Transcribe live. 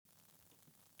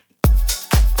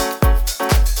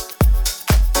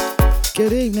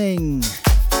Good evening,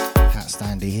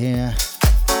 HatStandy here.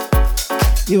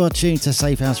 You are tuned to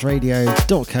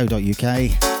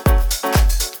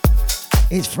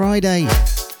safehouseradio.co.uk. It's Friday.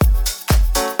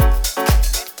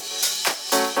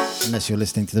 Unless you're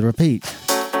listening to the repeat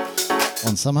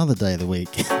on some other day of the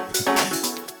week.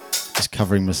 Just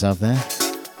covering myself there.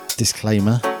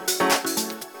 Disclaimer.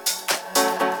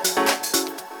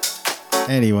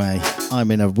 Anyway,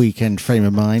 I'm in a weekend frame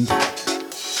of mind.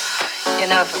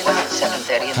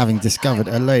 Having discovered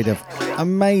a load of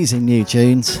amazing new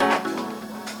tunes.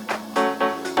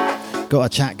 Got a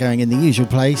chat going in the usual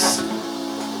place.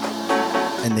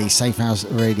 In the Safehouse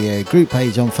Radio group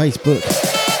page on Facebook.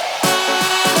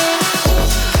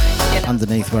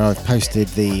 Underneath where I've posted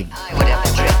the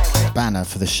banner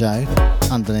for the show.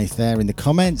 Underneath there in the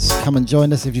comments. Come and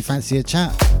join us if you fancy a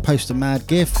chat. Post a mad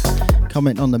gif.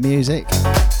 Comment on the music.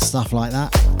 Stuff like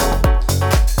that.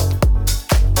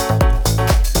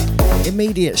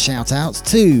 Immediate shout outs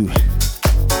to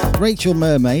Rachel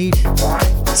Mermaid,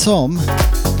 Tom,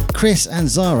 Chris and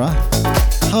Zara,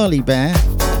 Harley Bear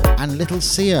and Little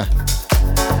Sia,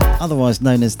 otherwise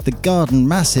known as the Garden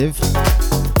Massive.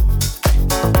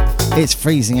 It's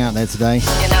freezing out there today,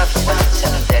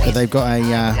 but they've got a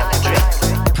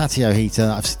patio heater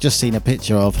that I've just seen a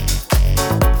picture of.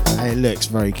 It looks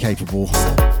very capable.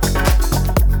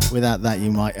 Without that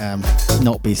you might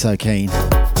not be so keen.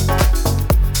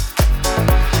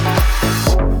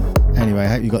 Anyway, I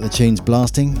hope you got the tunes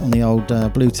blasting on the old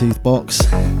Bluetooth box.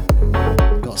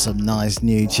 Got some nice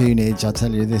new tunage, I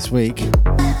tell you, this week.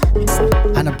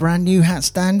 And a brand new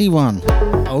HatStandy one.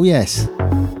 Oh yes.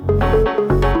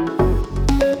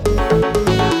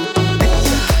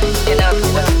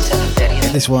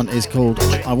 This one is called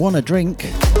I Wanna Drink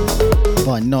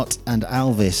by Nott and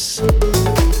Alvis.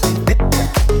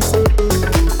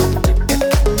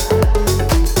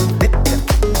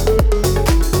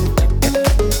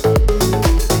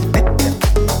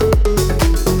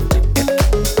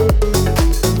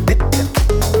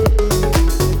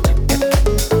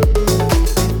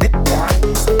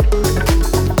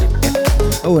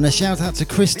 Oh, and a shout out to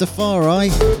Christopher.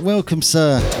 Welcome,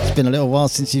 sir. It's been a little while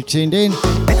since you've tuned in.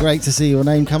 Great to see your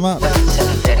name come up.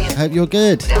 Hope you're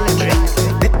good.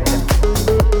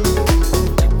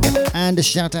 And a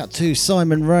shout out to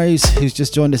Simon Rose, who's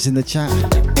just joined us in the chat.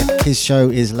 His show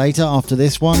is later after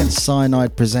this one.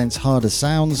 Cyanide presents Harder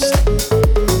Sounds,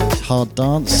 Hard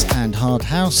Dance and Hard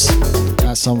House.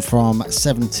 That's on from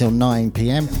 7 till 9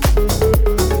 p.m.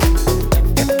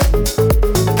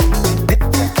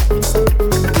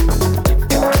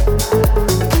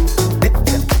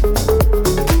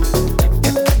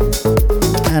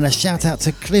 And a shout out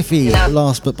to Cliffy,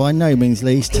 last but by no means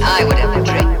least. I would have a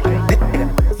drink.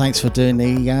 Thanks for doing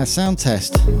the sound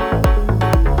test.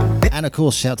 And of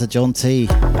course, shout to John T,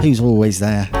 who's always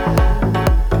there.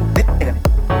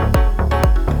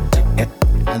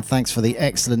 And thanks for the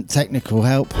excellent technical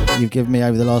help you've given me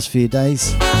over the last few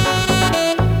days.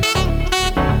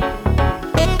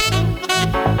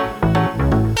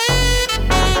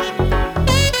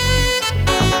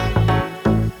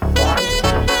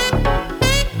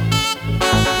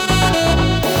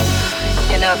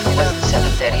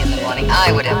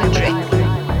 I would have a drink.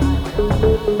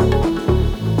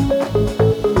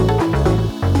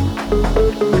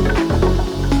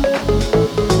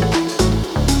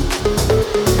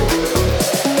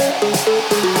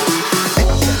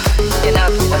 You know,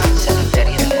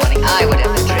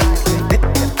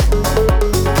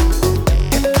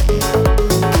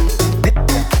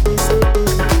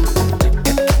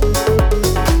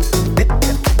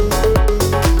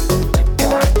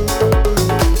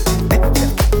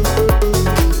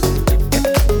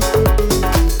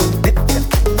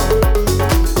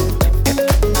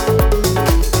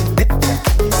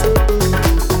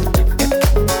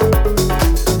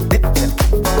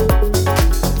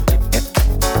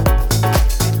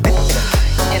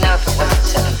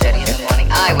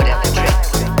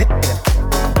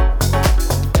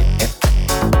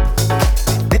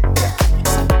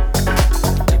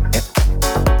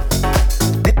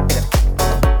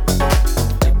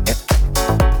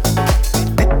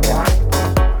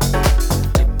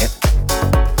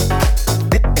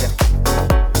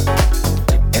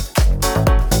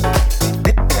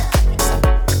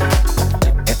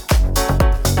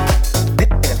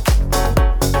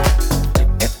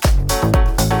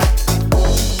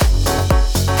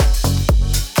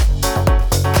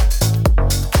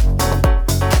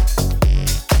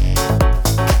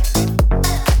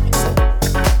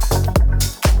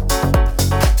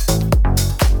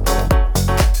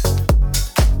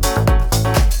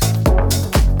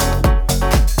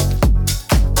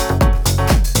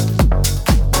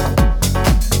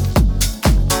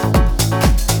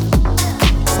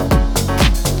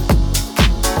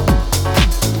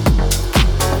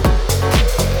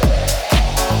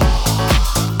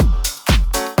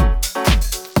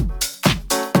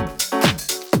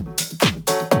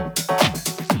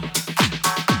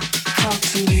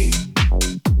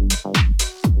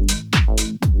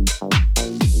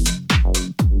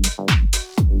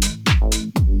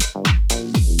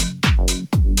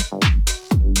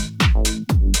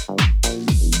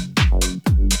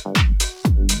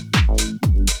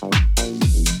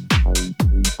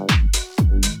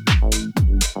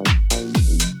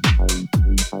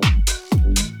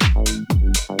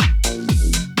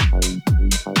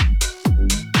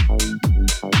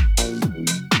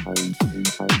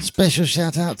 Special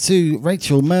shout out to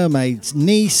Rachel Mermaid's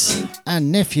niece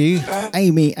and nephew,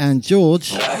 Amy and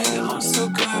George. I'm so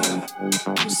good,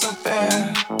 I'm so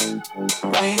bad.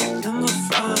 Right in the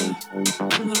front,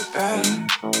 in the back.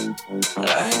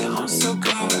 Like I'm so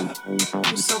good,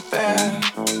 I'm so bad.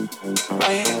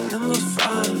 Right in the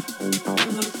front,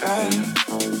 in the back.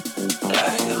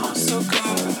 Like I'm so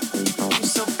good, I'm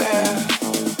so bad.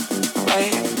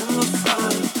 Right in the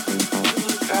front, in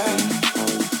the back.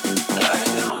 Like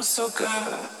I'm so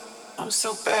good, I'm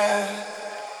so bad.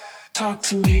 Talk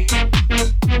to me.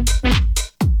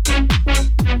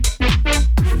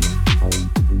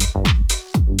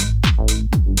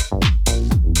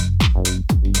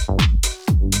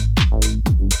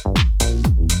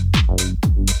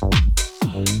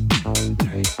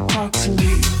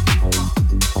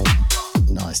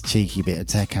 Nice cheeky bit of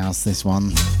tech house, this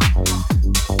one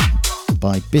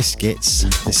by Biscits.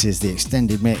 This is the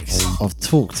extended mix of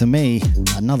Talk to Me,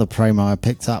 another promo I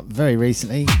picked up very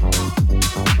recently.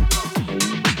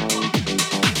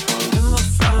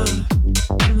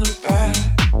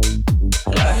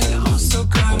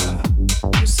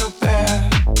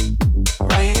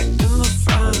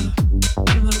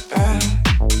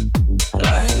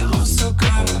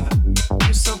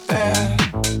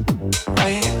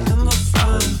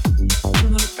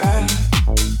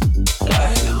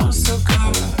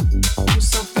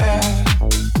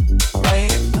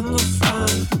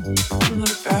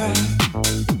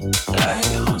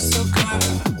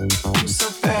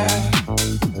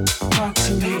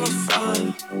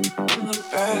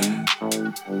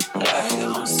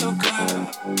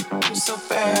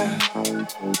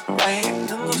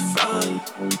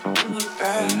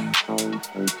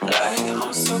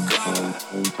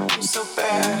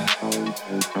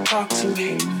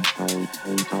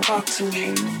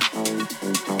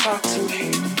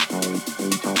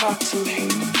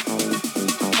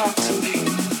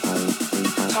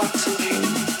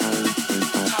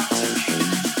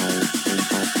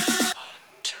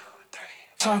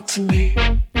 Talk to me.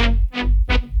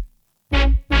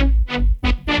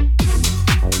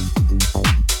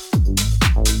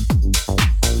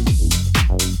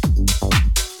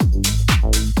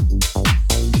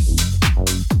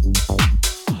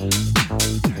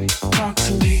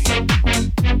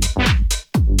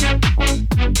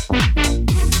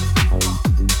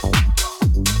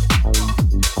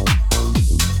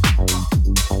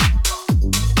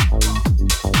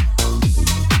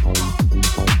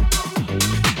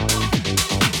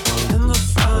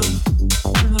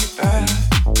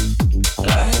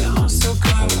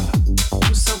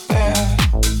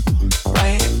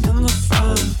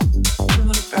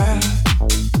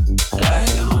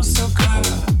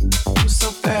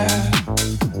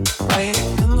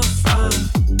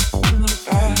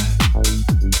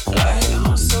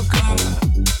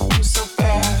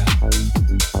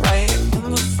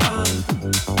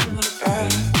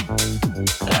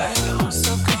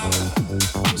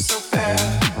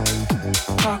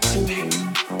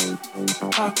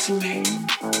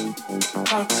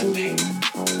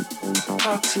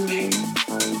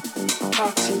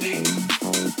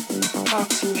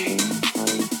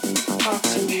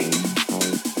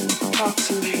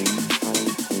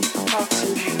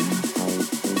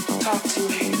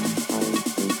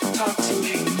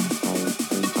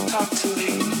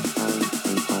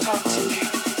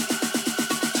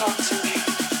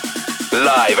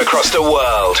 Live across the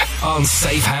world on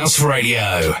Safehouse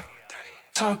Radio.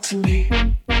 Talk to me.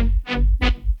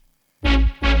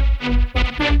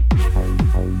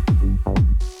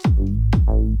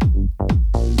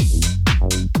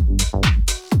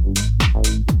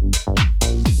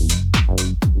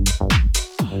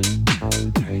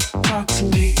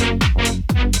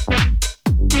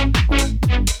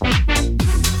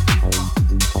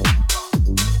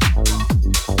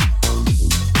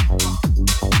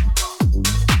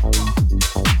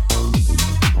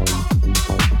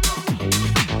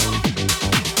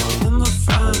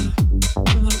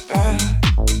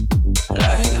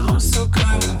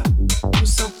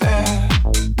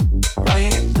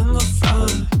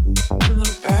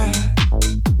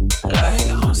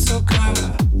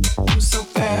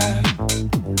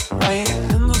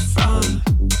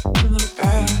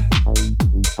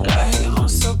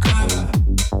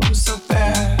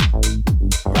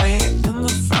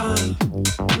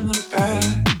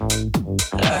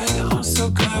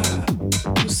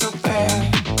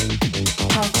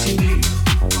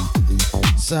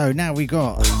 So now we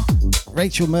got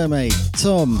Rachel Mermaid,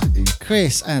 Tom,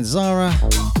 Chris and Zara,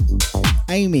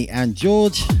 Amy and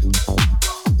George,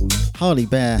 Harley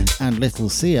Bear and Little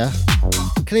Sia,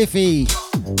 Cliffy,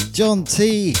 John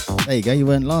T. There you go, you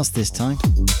weren't last this time.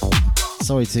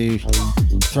 Sorry to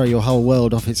throw your whole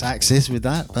world off its axis with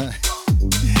that, but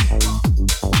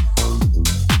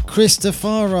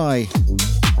Christopher,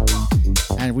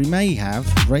 and we may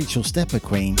have Rachel Stepper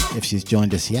Queen if she's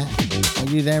joined us yet. Are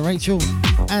you there, Rachel?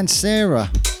 And Sarah.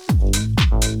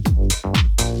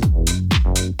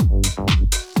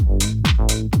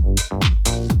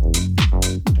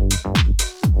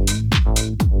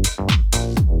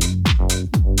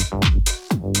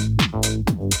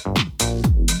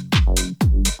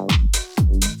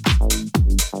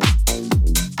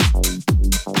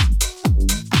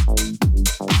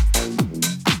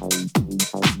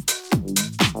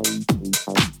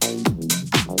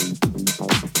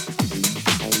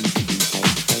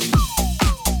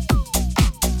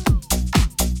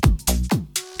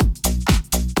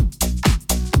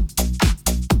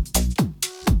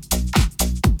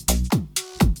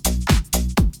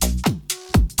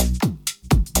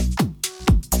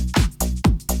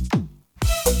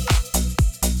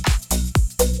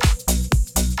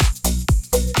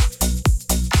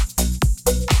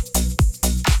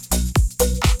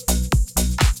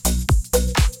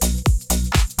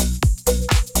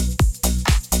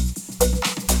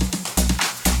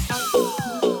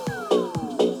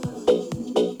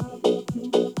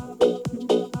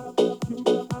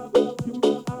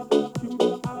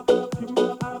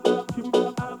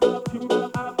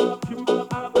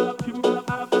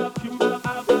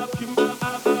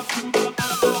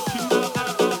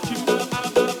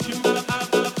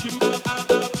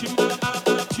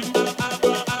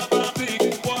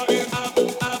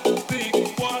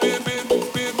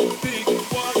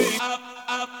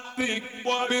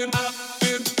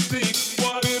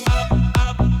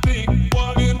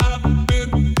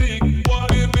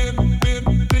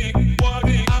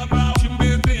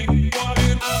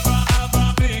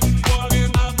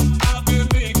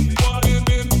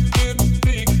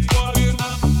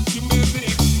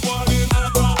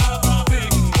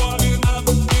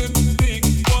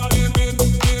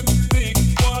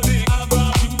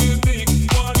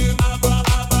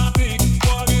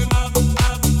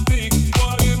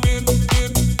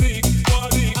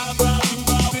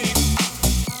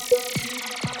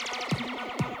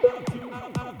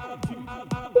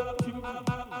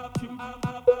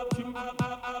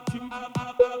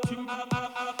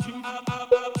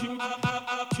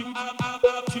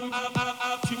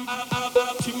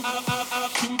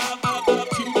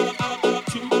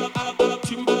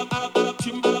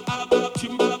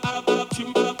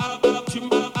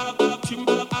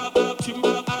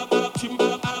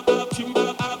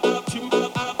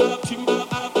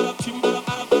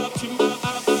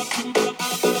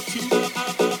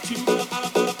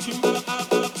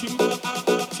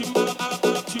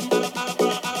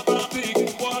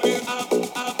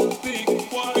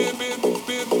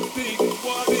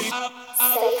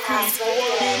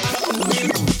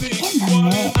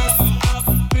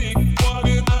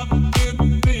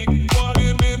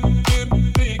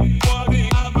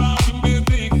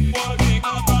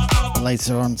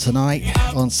 Later on tonight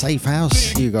on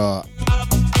Safehouse, you got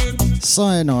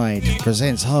Cyanide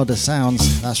presents Harder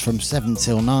Sounds. That's from 7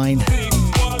 till 9.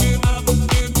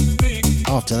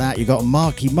 After that, you got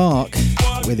Marky Mark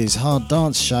with his Hard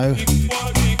Dance Show.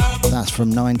 That's from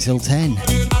 9 till 10.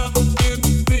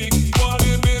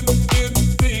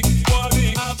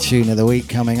 Tune of the week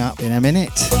coming up in a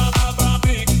minute.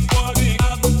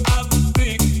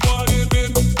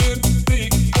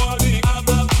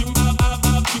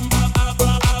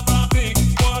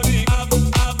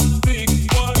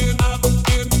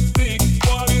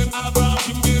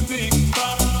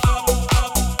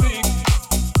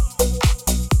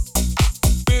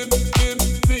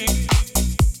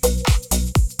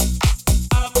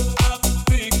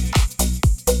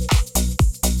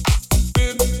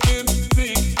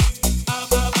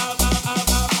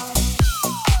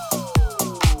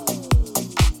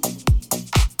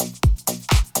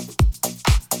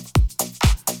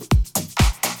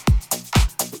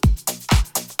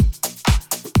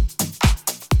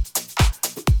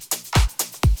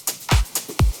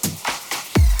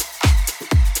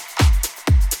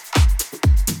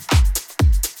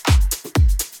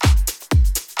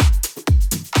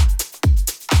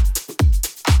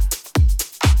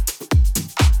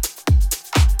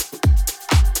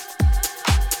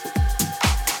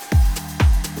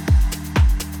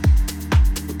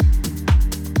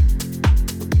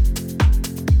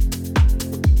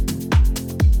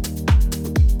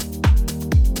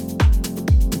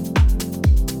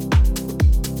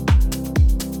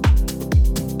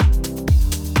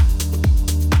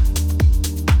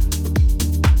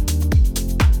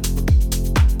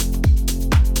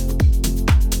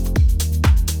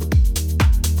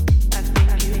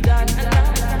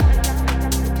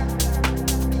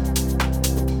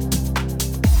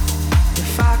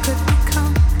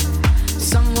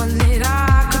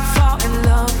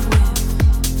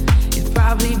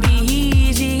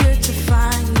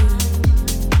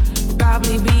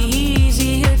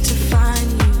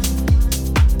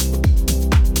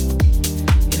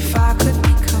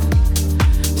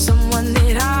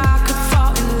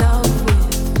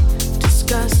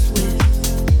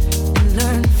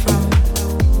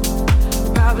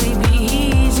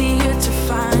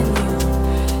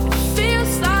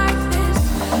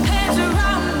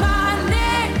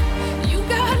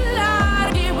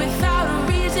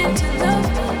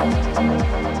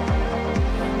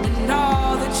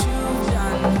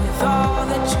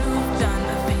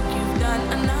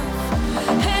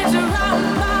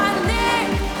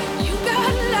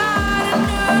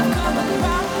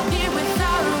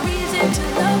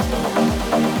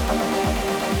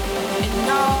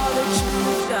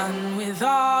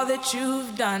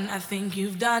 done. I think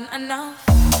you've done enough.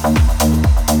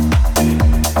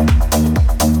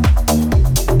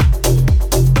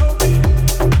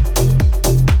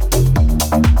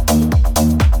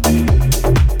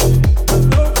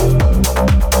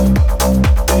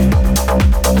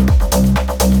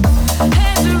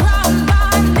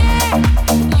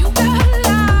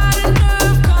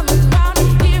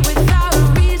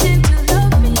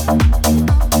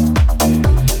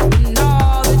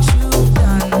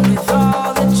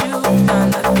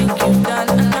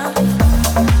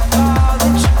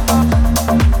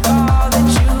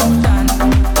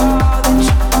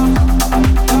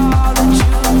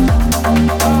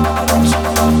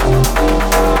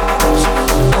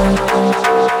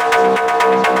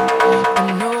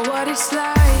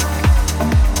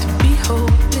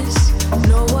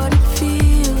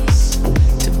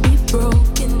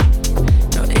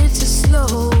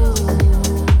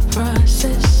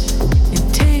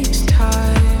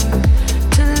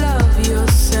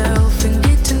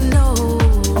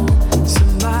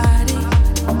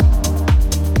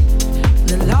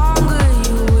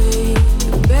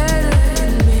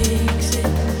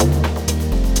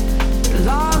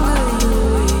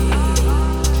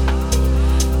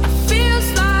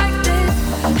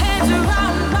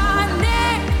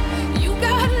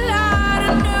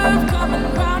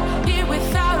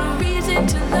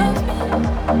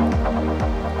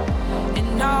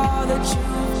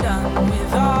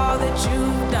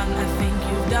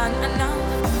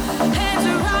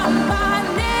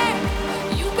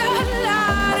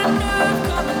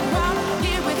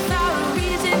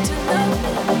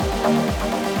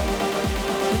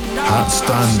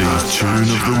 HatStandy Tune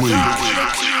of the Week.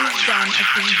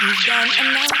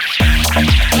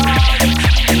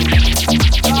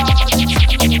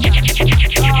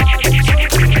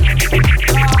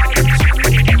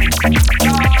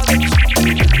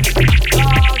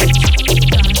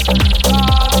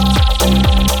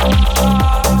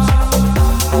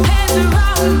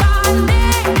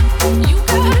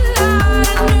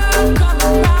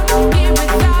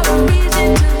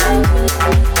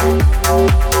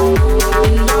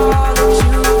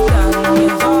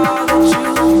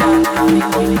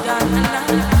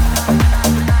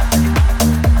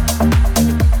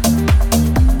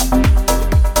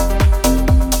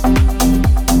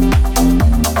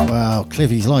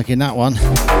 Cliffy's liking that one.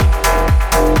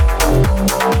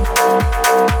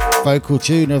 Vocal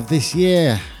tune of this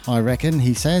year, I reckon,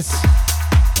 he says.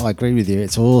 I agree with you,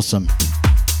 it's awesome.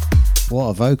 What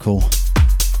a vocal.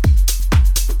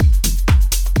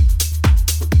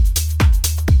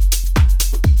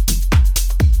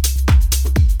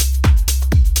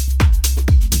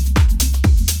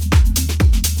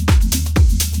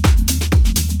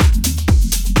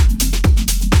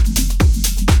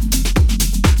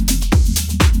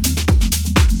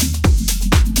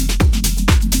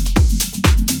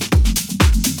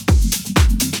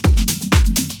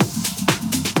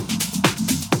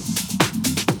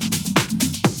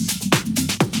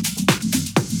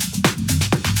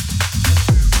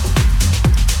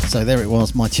 So there it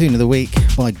was, my tune of the week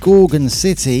by Gorgon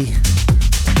City,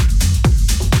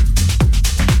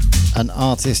 an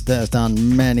artist that has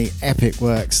done many epic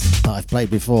works that I've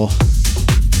played before,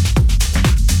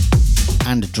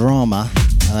 and drama,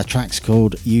 and the track's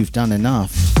called You've Done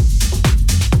Enough.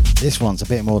 This one's a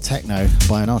bit more techno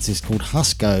by an artist called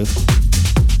Husko,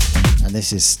 and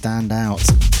this is Stand Out.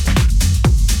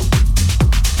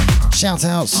 Shout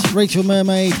outs, Rachel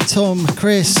Mermaid, Tom,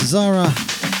 Chris, Zara,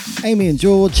 Amy and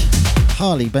George,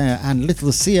 Harley Bear and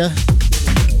Little Sia,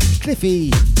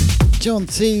 Cliffy, John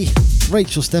T,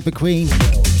 Rachel Stepper Queen,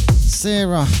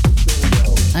 Sarah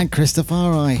and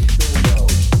Christopher.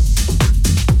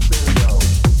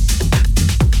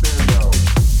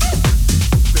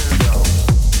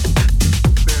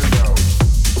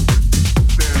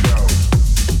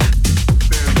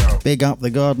 Big up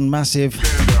the Garden Massive.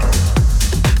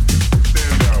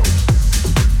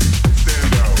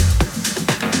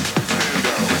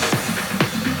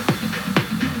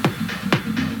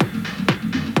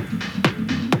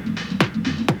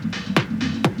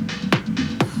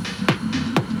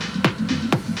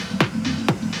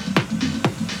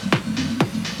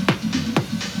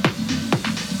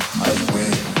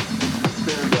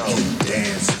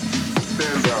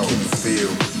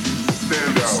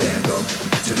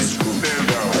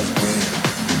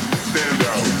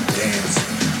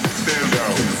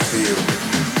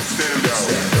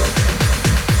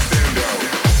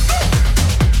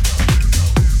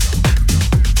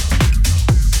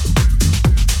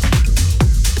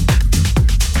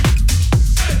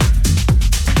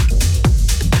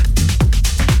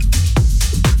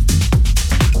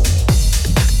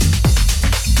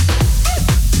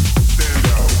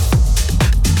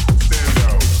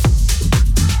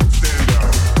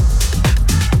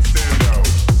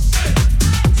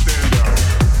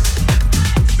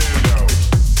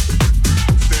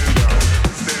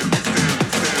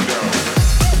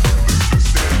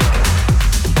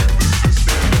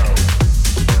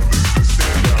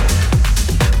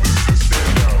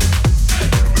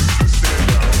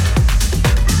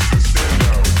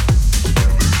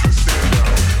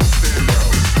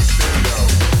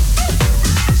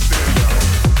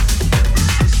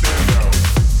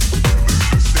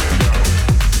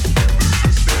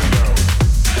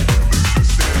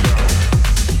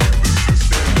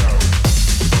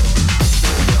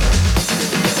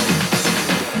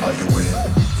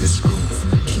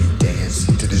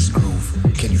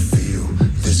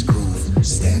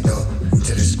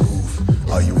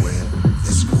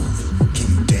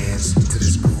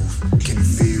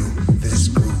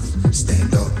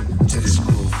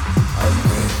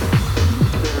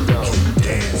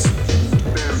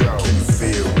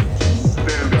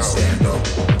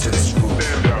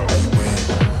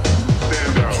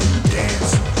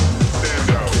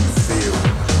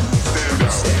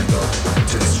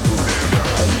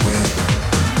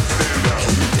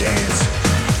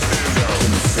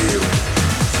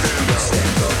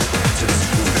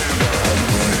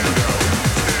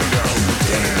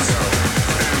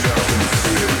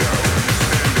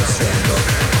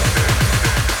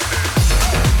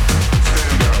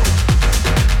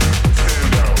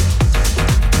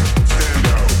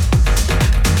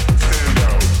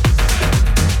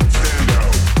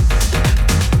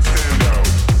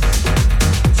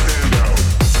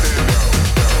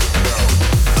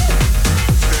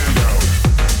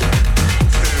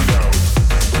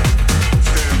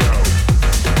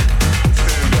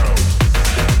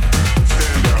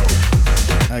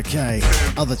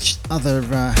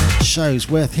 other shows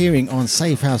worth hearing on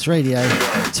Safehouse Radio.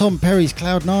 Tom Perry's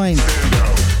Cloud 9.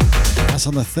 That's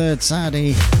on the third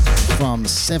Saturday from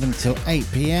 7 till 8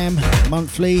 p.m.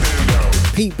 monthly.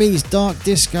 Pete B's Dark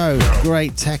Disco,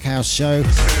 great tech house show.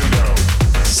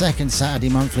 Second Saturday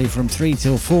monthly from 3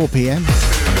 till 4 p.m.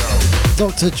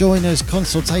 Dr. Joyner's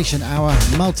Consultation Hour,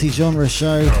 multi-genre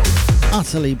show,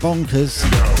 utterly bonkers,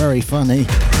 very funny.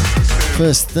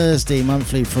 First Thursday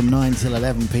monthly from 9 till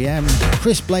 11 p.m.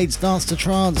 Chris Blade's Dance to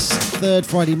Trance, third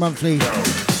Friday monthly,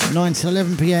 9 till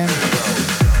 11 p.m.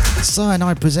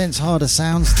 Cyanide presents Harder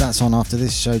Sounds, that's on after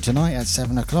this show tonight at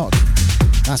 7 o'clock.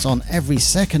 That's on every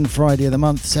second Friday of the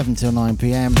month, 7 till 9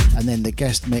 p.m. And then the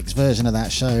guest mix version of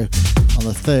that show on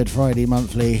the third Friday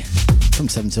monthly from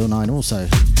 7 till 9 also.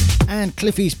 And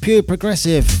Cliffy's Pure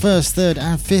Progressive, first, third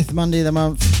and fifth Monday of the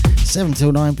month, 7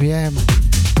 till 9 p.m.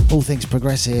 All things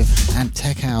progressive and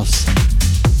tech house.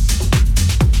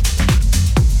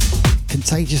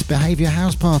 Contagious Behaviour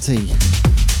House Party.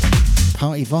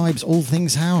 Party vibes, all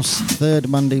things house, third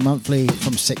Monday monthly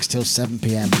from 6 till 7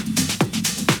 p.m.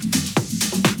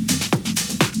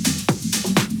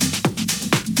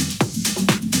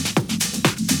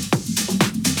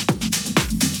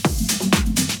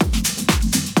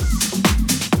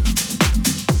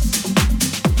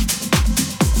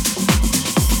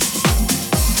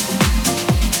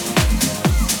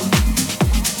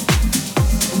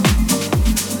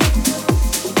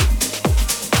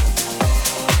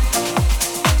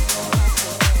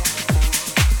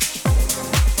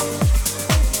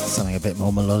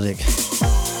 More melodic.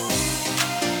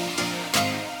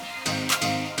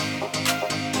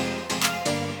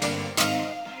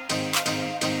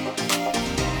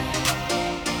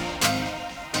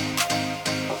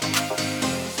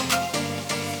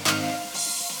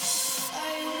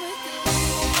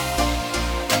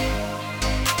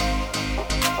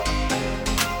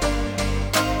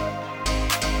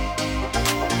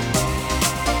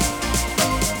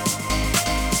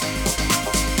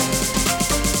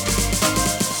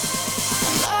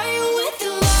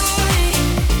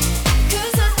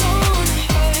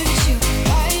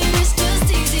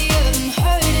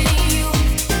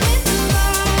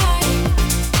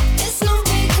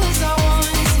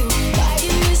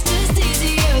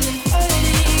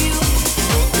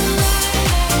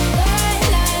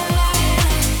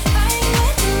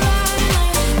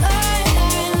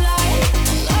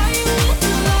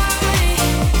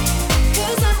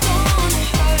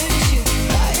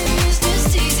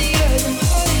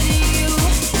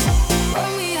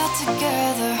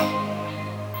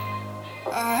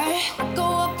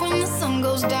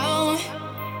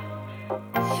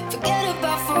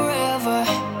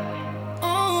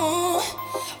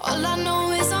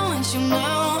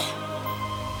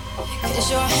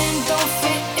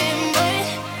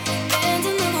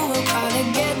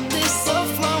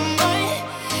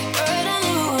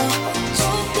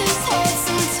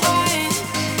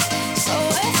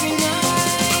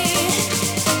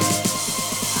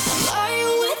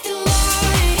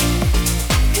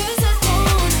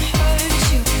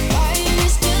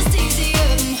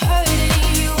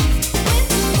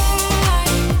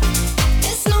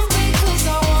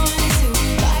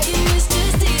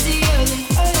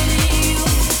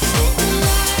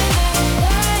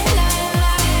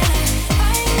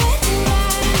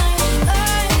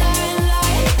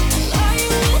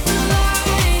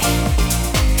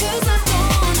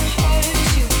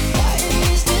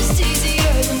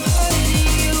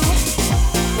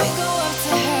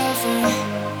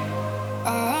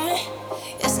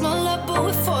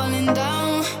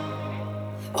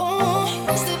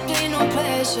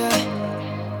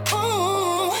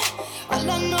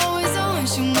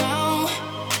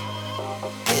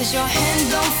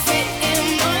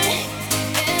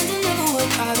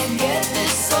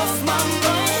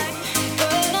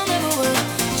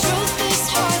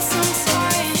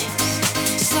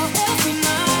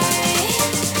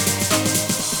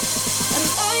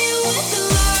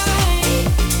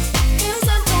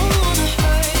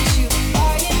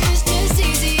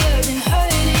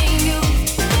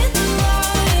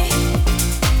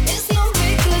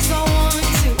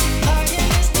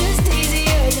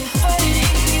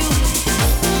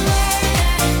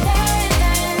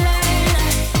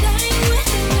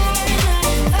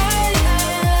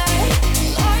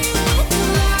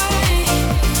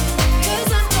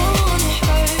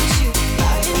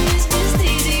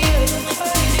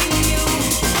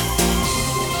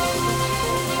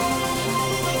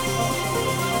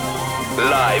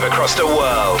 Live across the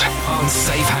world on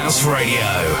Safehouse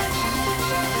Radio.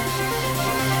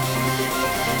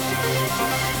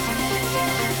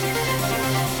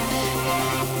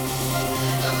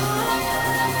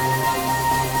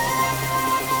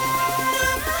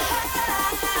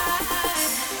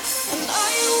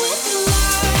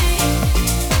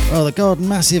 Oh, the Garden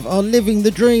Massive are living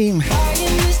the dream.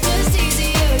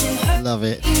 Love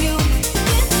it.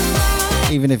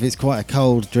 Even if it's quite a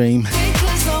cold dream,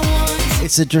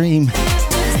 it's a dream.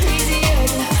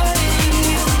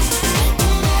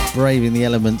 Braving the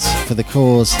elements for the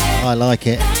cause. I like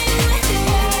it.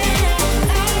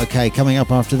 Okay, coming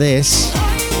up after this,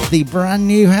 the brand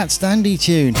new HatStandy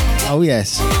tune. Oh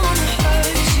yes.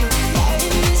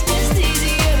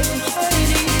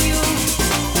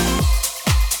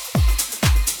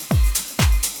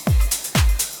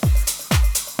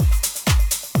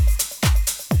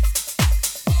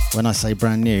 When I say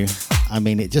brand new, I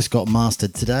mean it just got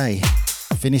mastered today.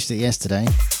 Finished it yesterday,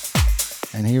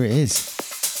 and here it is.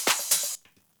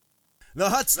 No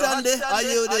HatStandy, are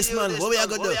you this man? What we are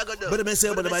gonna do? But I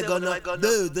say, but my gun, do my gun,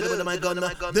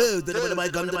 do my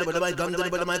gun,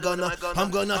 do my gun. I'm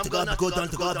gonna have to go down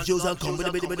to go shoes and come with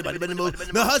the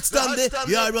move. No HatStandy,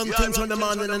 you are run things from the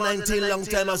man in the 19 long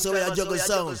time, or so we are juggle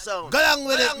sound. Go along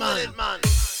with it, man.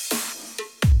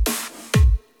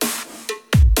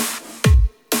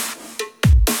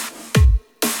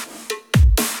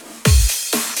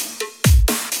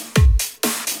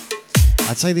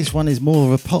 I'd say this one is more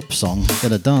of a pop song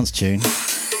than a dance tune.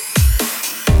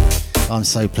 I'm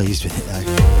so pleased with it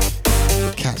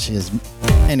though. Catchy as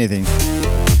anything.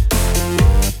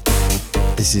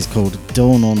 This is called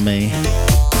Dawn on Me.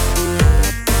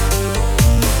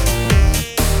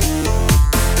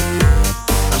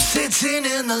 I'm sitting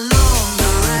in the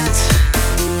laundrette,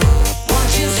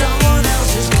 watching someone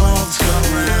else's clothes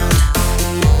come round.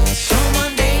 So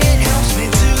mundane it helps me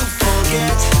to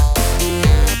forget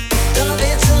the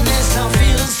bitterness I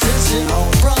feel since it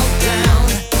all broke down.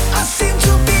 I seem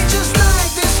to be just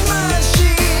like this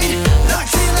machine,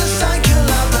 locked in a cycle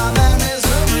of love and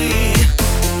misery.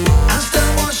 As the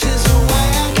washes away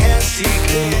I can't see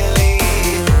clearly,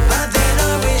 but then I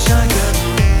wish I could.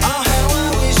 Oh how I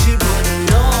wish it wouldn't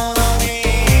dawn on me.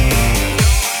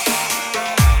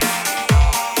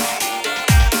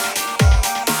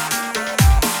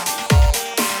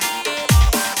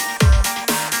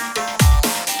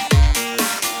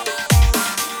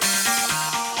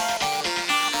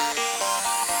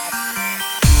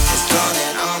 It's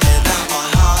dawning on me that my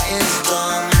heart is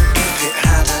done. If it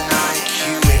had an IQ,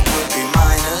 it would be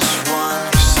 -1.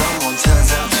 If someone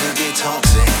turns out to be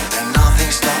toxic, then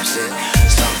nothing stops it.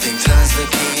 Something turns the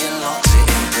key and locks it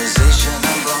in position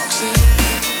and blocks it.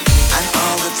 And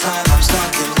all the time I'm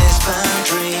stuck in this bad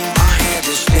dream. My head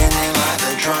is spinning like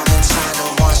the drum inside a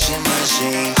washing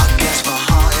machine. I guess my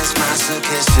heart is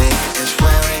masochistic. It's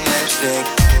wearing lipstick,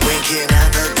 winking at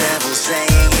the devil,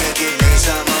 saying you give me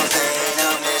some more pain.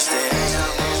 I missed it.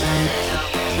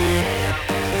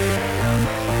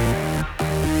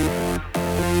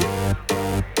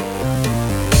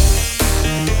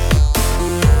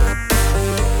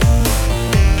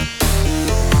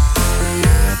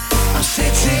 I'm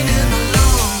sitting in the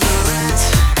laundrette,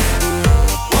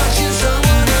 watching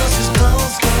someone else's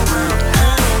clothes go round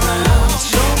and around.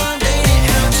 So mundane it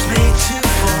helps me to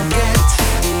forget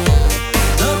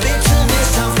the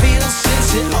bitterness I feel since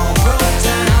it all broke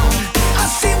down. I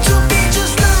seem to be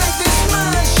just like this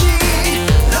machine,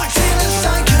 locked in a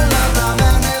cycle of love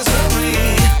and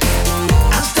misery.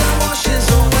 As the washes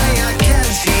away I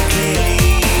can't see clearly,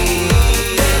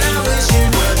 then I wish it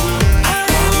wouldn't. I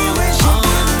really wish it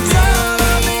wouldn't dawn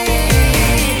on me.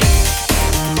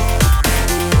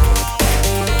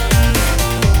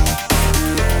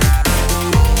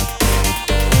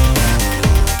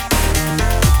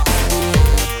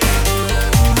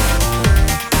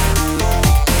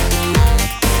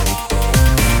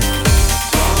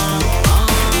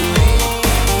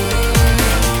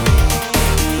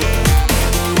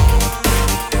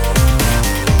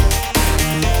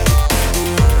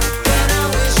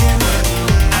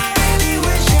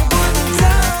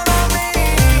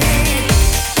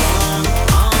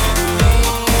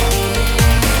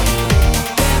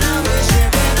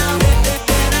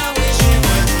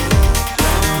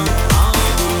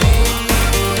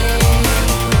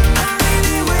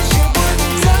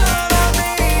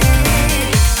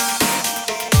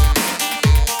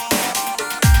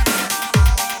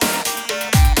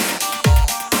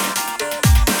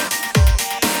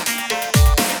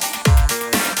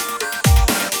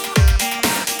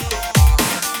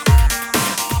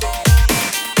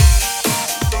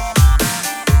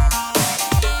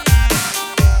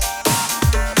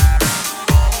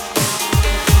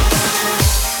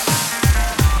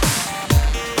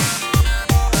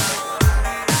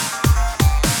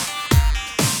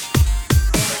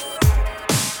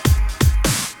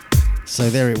 So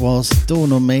there it was,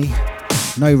 Dawn on Me.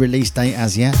 No release date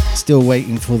as yet. Still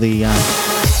waiting for the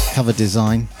cover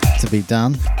design. to be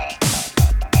done.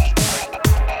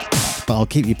 But I'll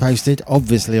keep you posted,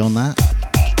 obviously, on that.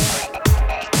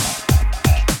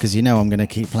 Because you know I'm going to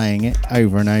keep playing it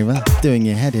over and over, doing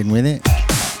your head in with it.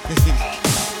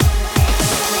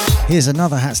 Here's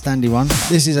another HatStandy one.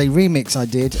 This is a remix I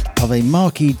did of a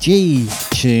Marky G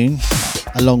tune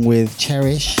along with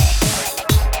Cherish.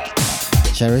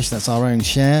 Cherish, that's our own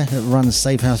share that runs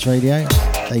Safehouse Radio.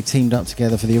 They teamed up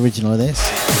together for the original of this.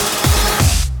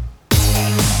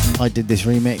 I did this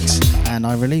remix and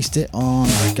I released it on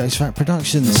Ghost Fat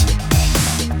Productions.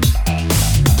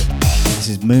 This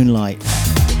is Moonlight,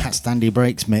 HatStandy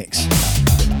Breaks mix.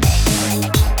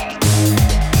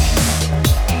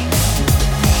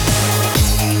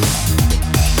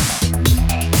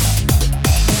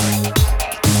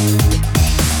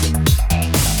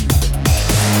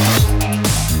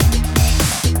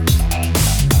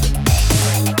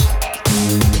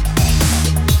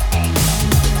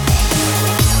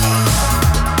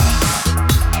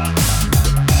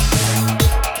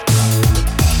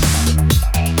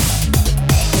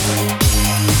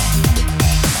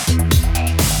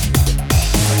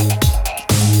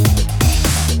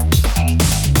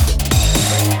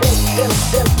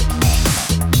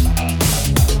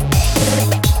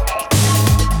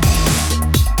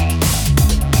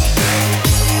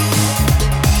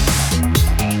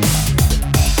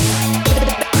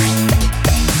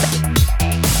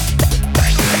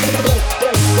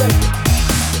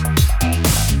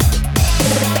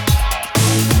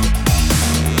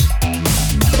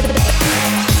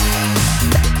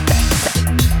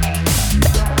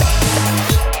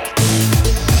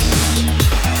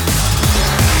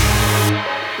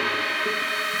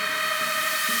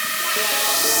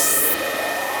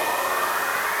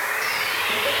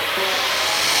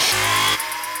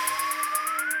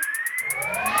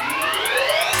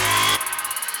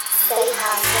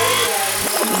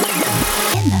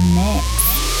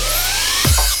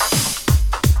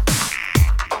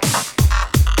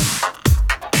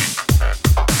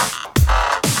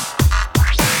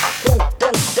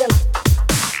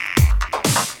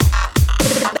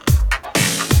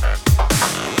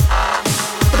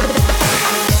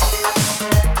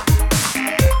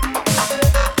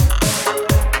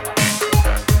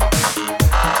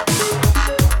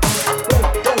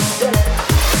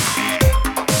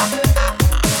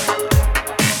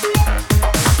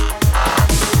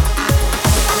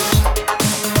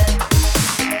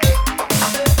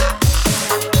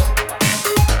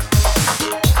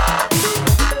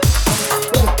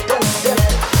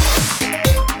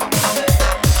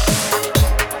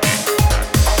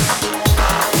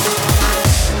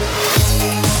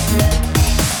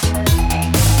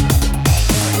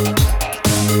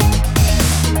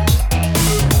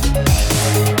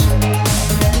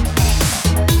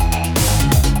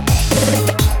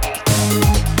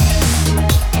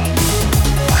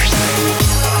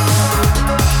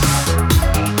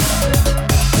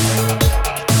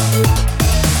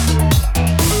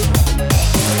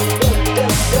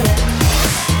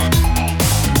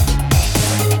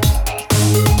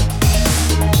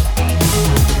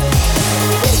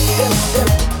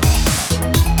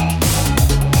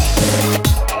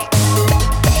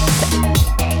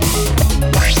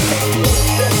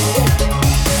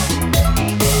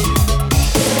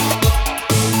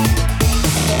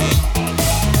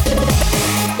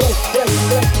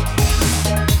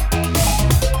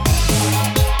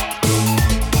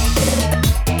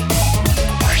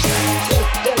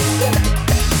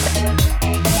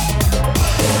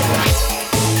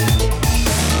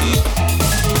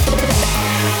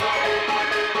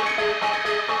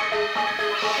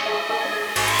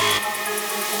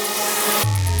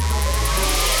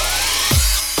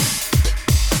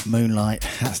 Moonlight,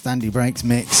 HatStandy Breaks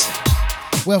mix.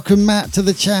 Welcome Matt to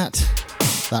the chat.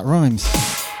 That rhymes.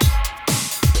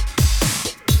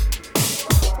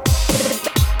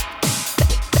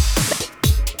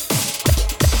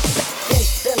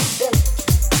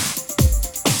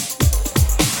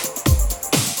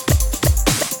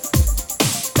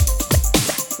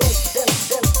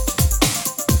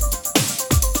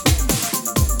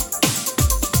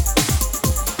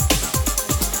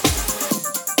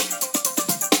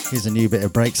 Here's a new bit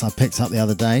of breaks I picked up the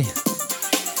other day.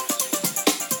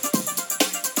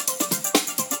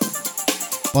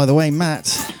 By the way,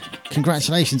 Matt,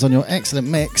 congratulations on your excellent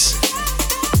mix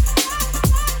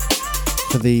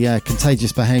for the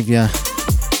Contagious Behaviour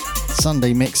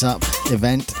Sunday mix-up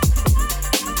event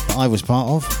that I was part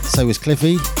of. So was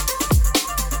Cliffy.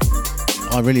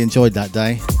 I really enjoyed that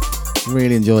day.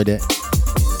 Really enjoyed it.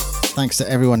 Thanks to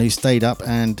everyone who stayed up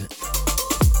and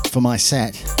for my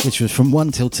set, which was from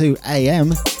 1 till 2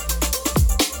 a.m.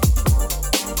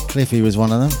 Cliffy was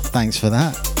one of them. Thanks for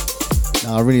that.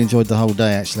 No, I really enjoyed the whole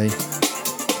day, actually.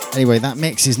 Anyway, that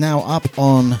mix is now up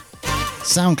on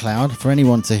SoundCloud for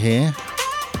anyone to hear.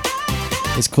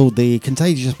 It's called the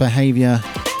Contagious Behaviour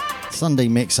Sunday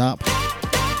Mix Up.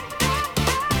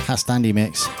 HatStandy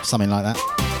Mix, something like that.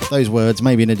 Those words,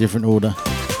 maybe in a different order.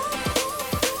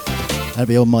 That'll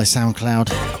be on my SoundCloud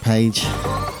page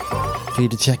for you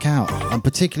to check out. I'm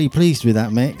particularly pleased with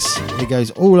that mix. It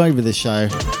goes all over the show.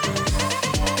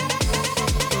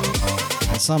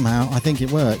 And somehow, I think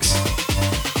it works.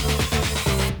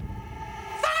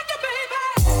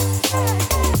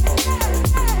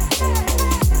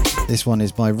 This one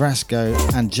is by Rasco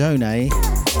and Jonay.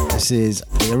 This is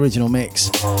the original mix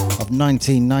of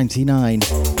 1999.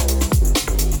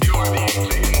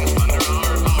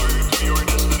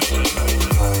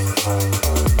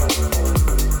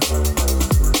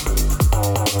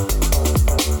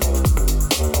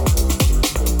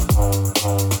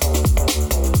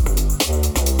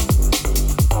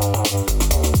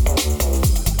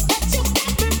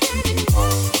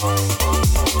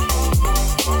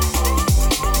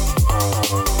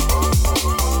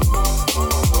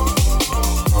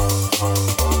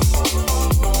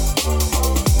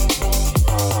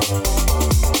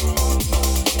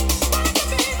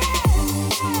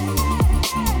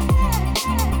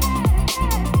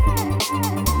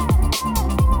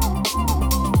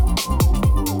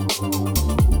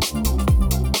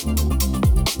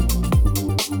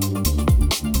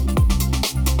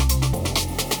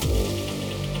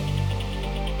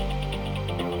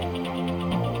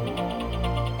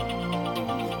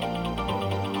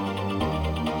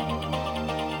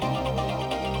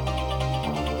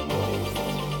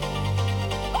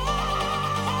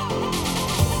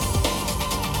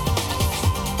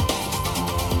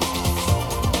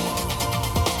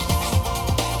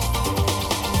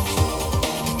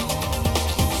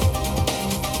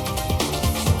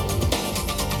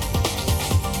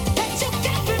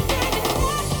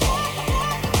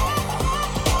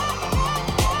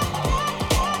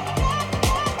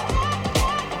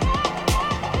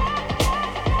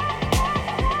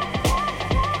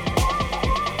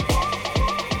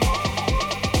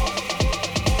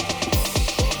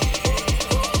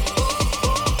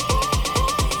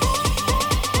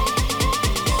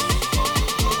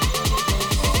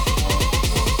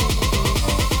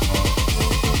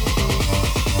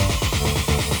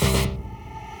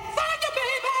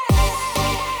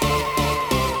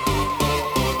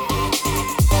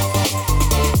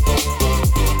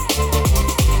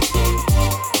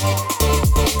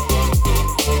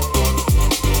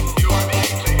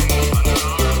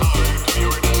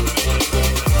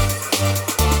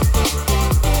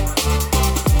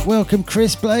 Welcome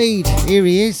Chris Blade, here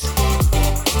he is.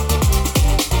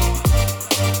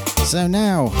 So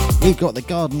now we've got the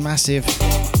Garden Massive,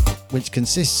 which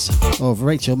consists of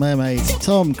Rachel Mermaid,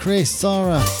 Tom, Chris,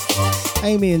 Sarah,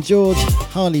 Amy and George,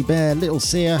 Harley Bear, Little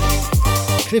Sia,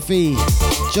 Cliffy,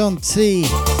 John T,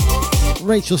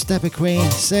 Rachel Stepper Queen,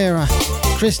 Sarah,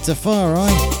 Christopher,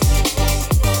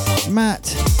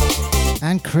 Matt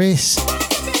and Chris.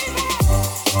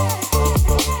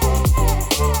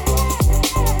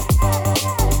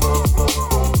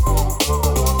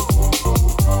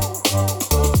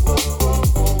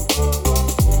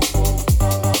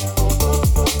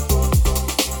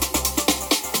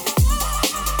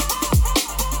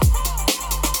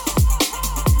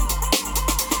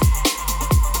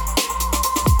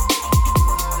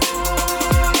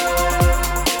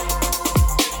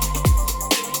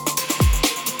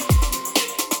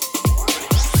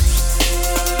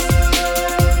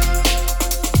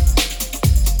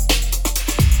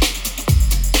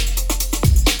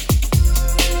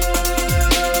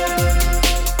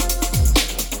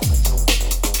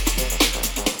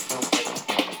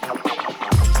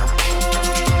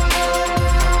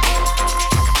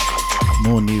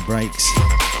 Breaks.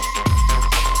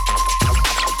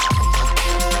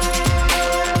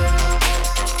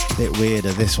 Bit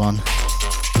weirder this one.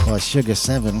 By Sugar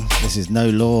 7. This is No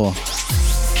Law.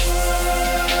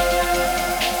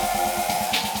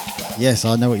 Yes,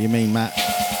 I know what you mean, Matt.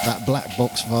 That black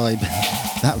box vibe.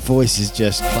 That voice is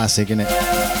just classic, isn't it?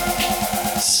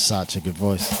 Such a good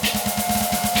voice.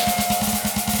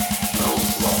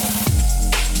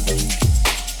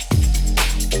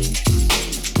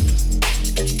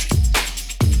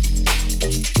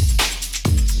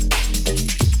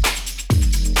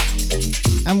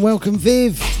 And welcome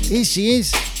Viv, here she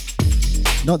is.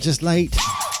 Not just late,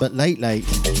 but late.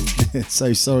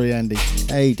 So sorry Andy.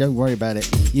 Hey, don't worry about it.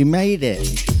 You made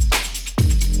it.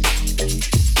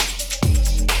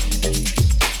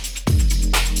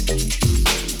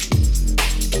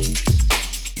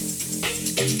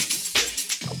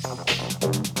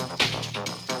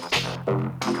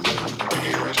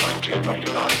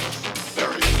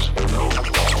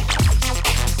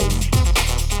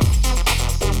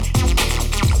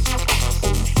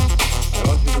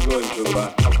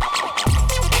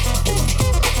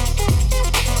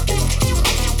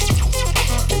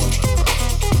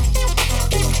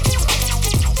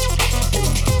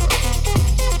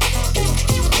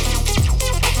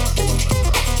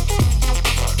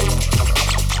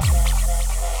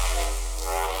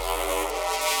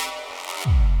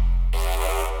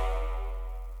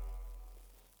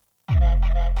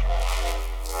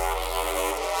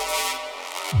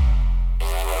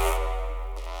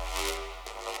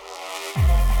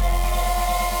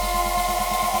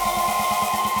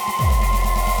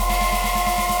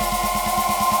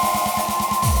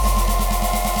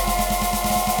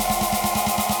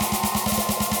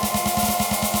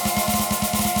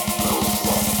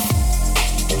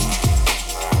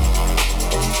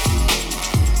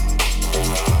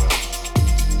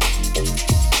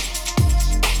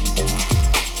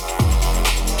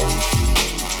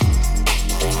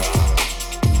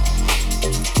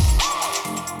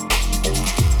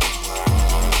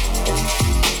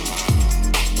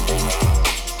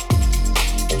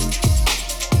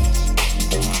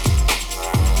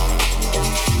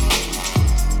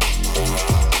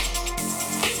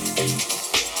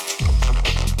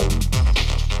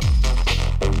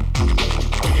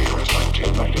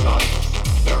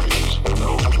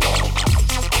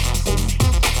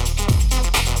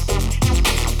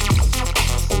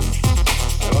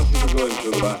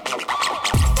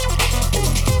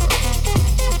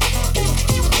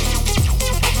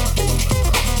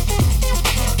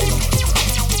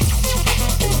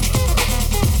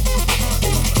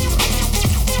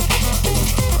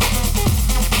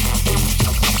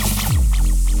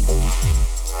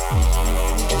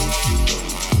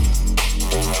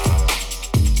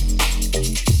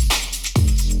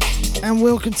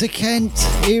 Welcome to Kent.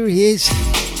 Here he is,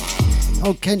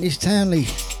 old Kentish Townley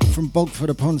from Bogford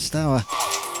upon Stour.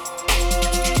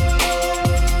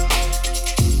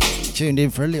 Tuned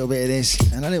in for a little bit of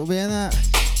this and a little bit of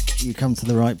that. You come to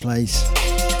the right place.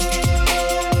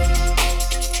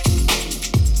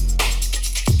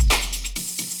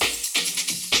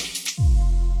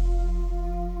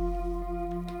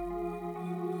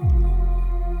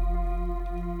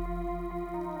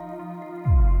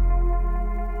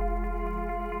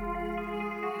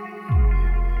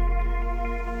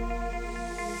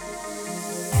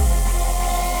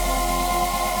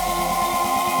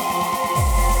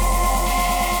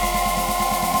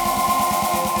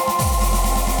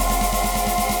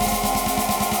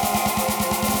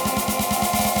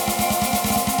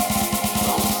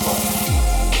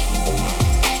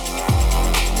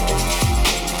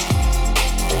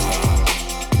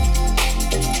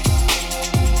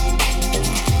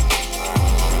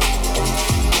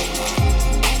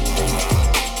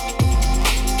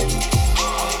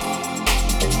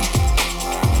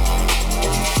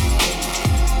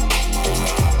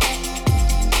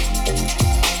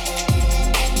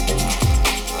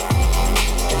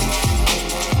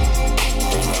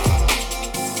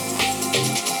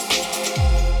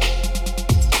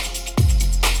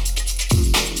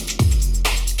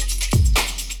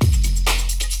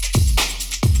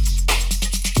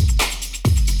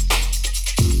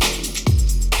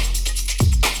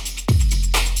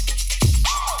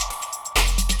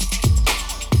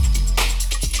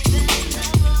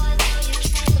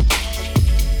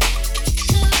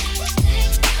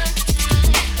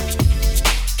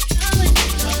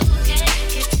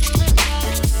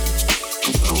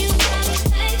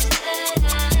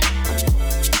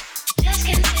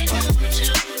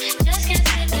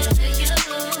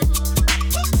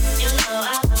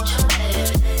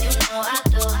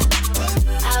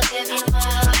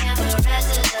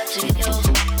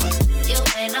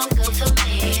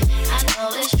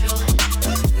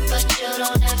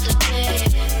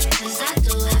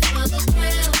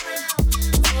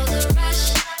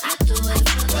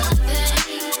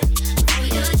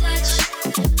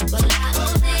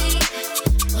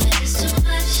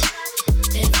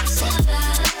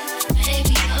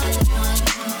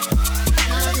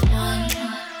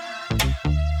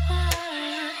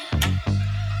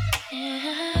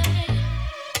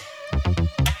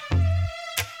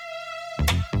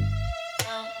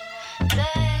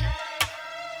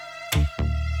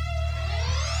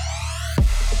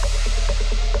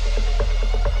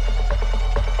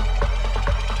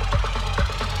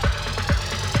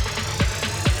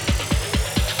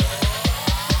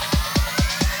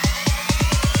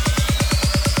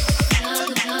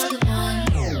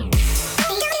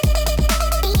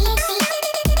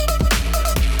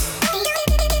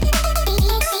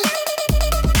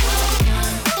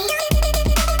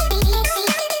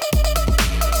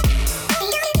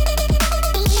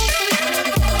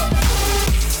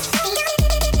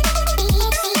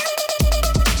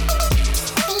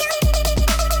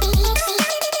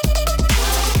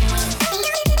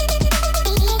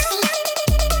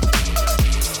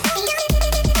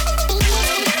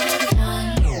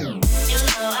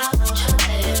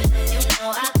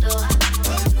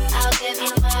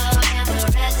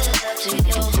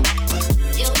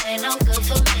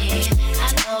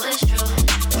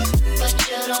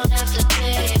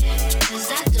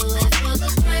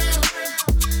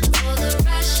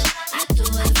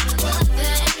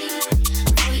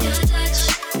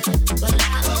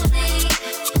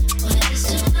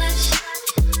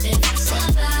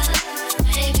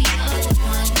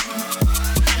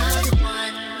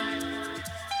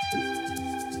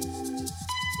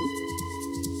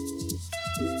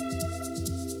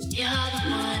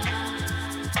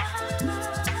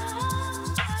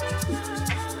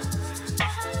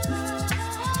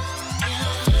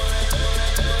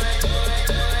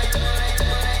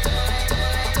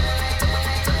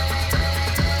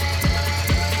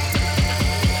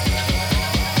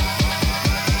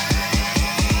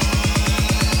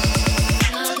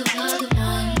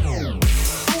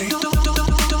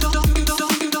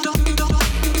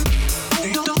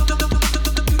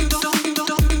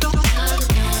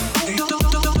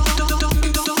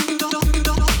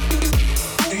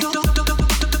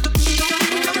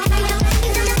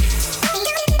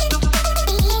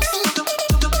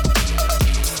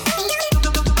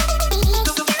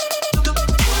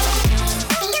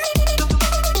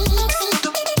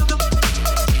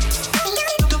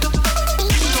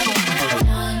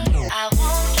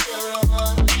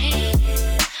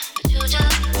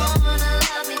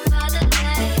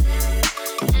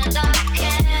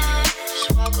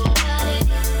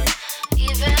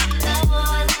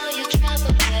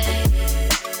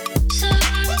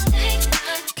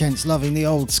 Moritz loving the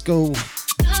old school.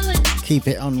 Keep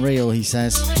it unreal, he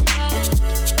says.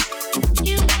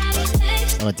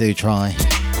 I do try.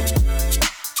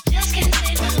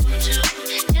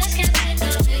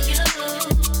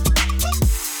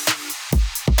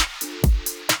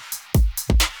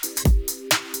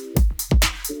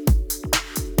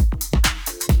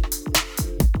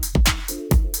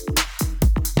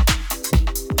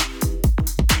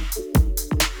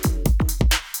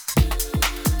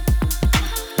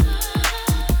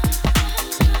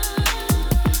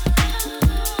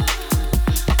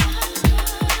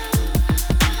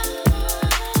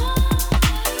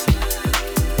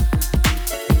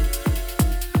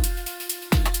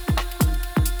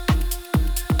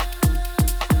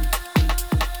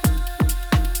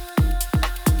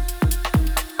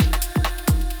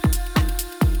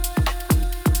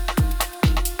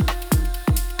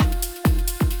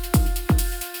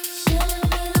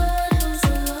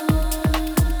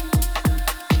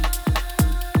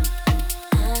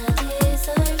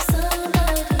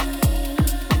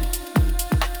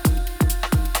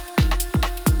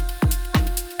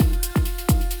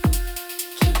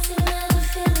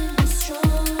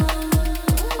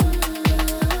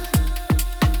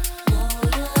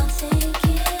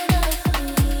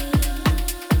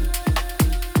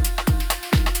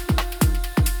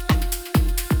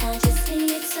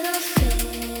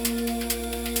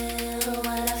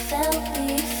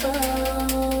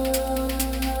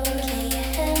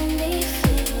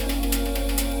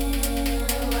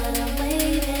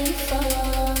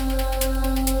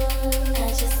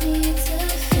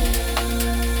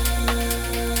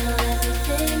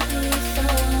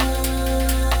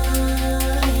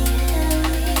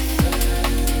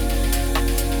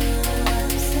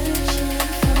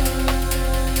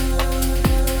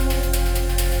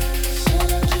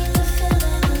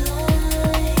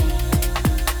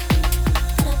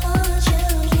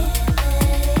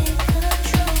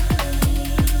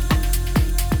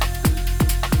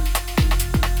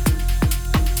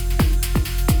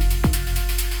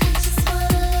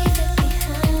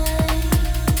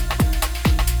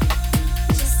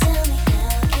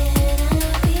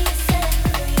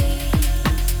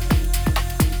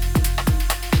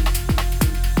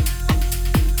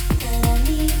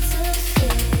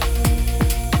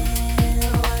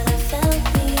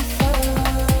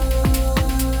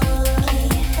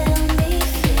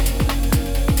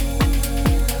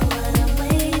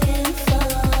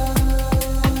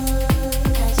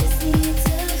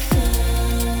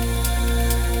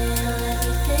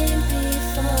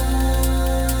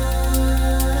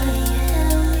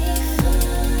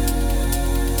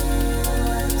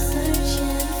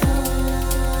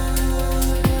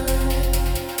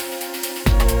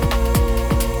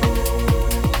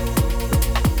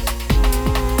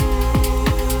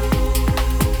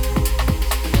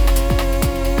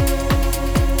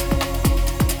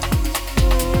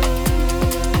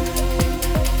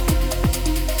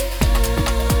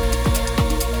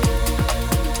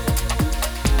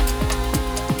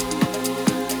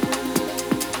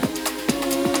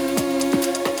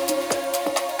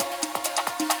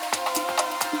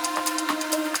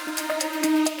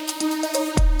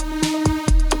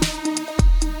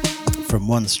 From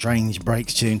one strange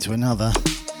breaks tune to another,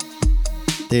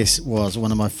 this was one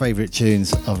of my favourite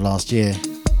tunes of last year.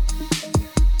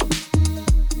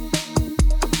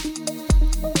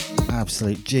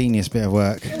 Absolute genius bit of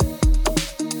work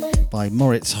by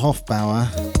Moritz Hofbauer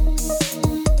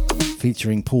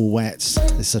featuring Paul Wetz.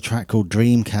 This is a track called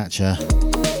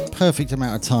Dreamcatcher. Perfect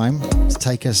amount of time to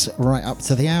take us right up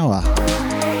to the hour.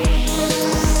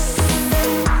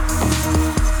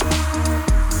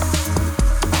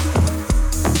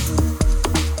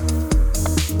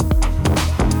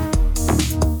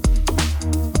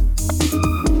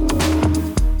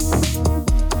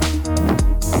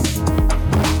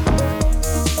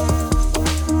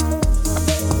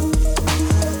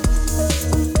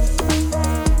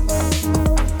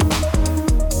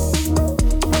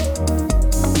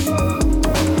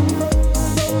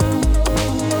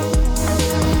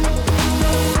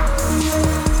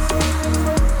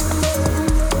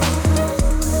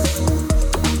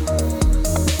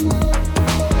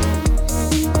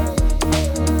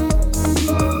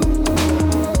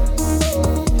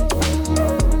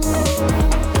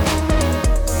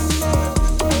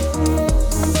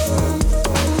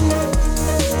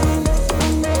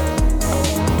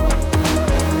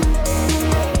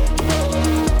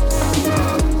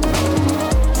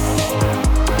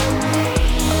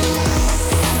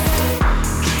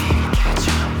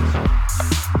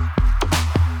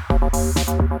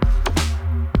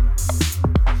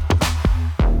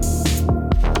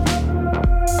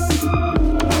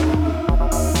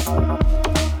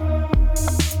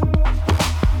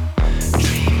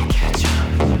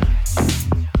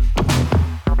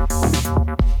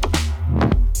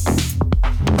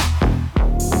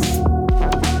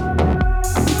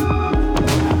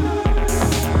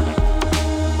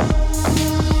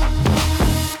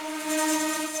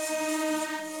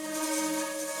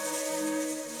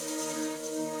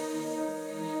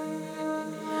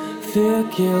 Fear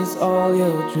kills all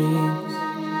your dreams.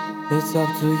 It's up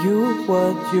to you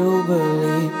what you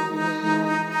believe.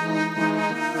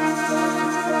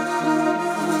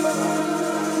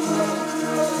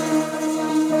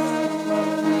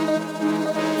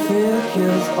 Fear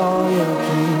kills all your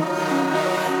dreams.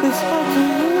 It's up to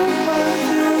you what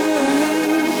you believe.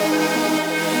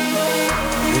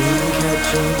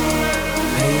 Dreamcatcher,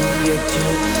 pain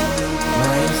pictures,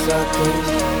 mind suckers,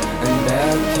 and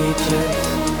bad teachers.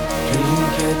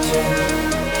 Dreamcatcher,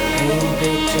 pain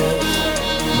pictures,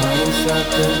 mind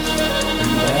suckers,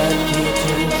 and bad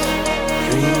teachers.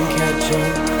 Dreamcatcher,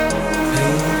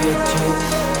 pain pictures,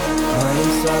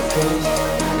 mind suckers,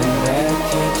 and bad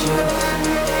teachers.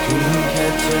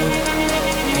 Dreamcatcher,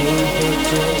 pain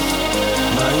pictures,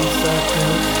 mind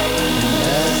suckers, and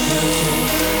bad teachers.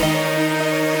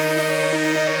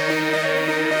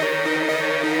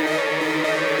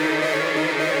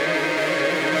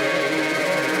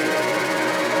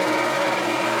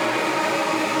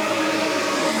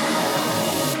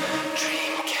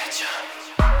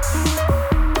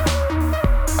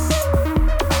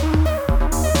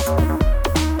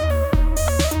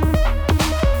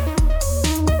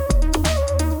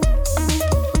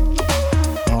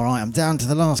 Down to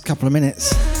the last couple of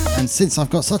minutes, and since I've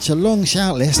got such a long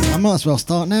shout list, I might as well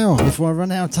start now before I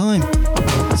run out of time.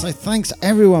 So thanks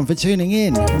everyone for tuning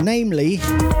in, namely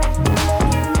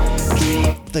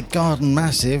the Garden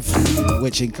Massive,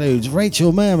 which includes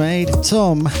Rachel Mermaid,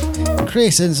 Tom,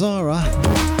 Chris and Zara,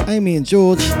 Amy and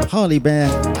George, Harley Bear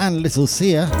and Little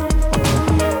Sia.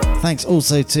 Thanks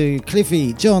also to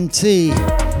Cliffy, John T,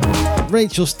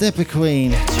 Rachel Stepper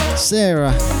Queen,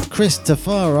 Sarah, Chris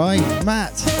Tafari,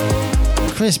 Matt,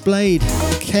 Chris Blade,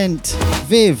 Kent,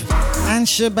 Viv and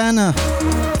Shabana.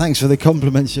 Thanks for the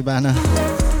compliment, Shabana.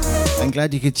 I'm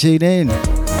glad you could tune in.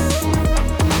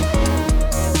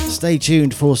 Stay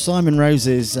tuned for Simon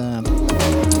Rose's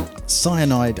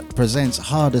Cyanide Presents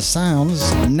Harder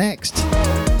Sounds next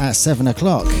at 7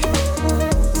 o'clock.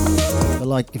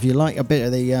 But if you like a bit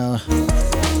of the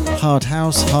hard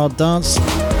house, hard dance,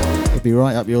 it'll be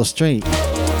right up your street.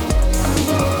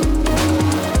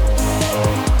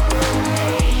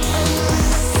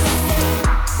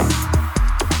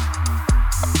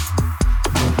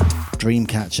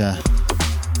 Dreamcatcher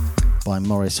by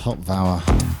Moritz Hofbauer.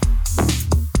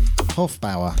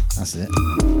 Hofbauer, that's it.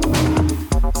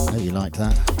 Hope you liked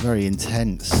that. Very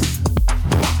intense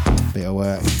bit of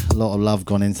work. A lot of love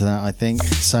gone into that, I think.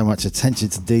 So much attention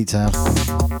to detail.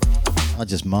 I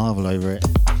just marvel over it.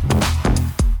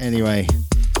 Anyway,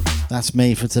 that's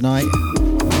me for tonight.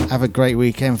 Have a great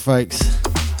weekend, folks.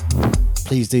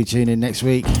 Please do tune in next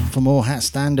week for more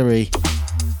HatStandery.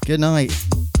 Good night.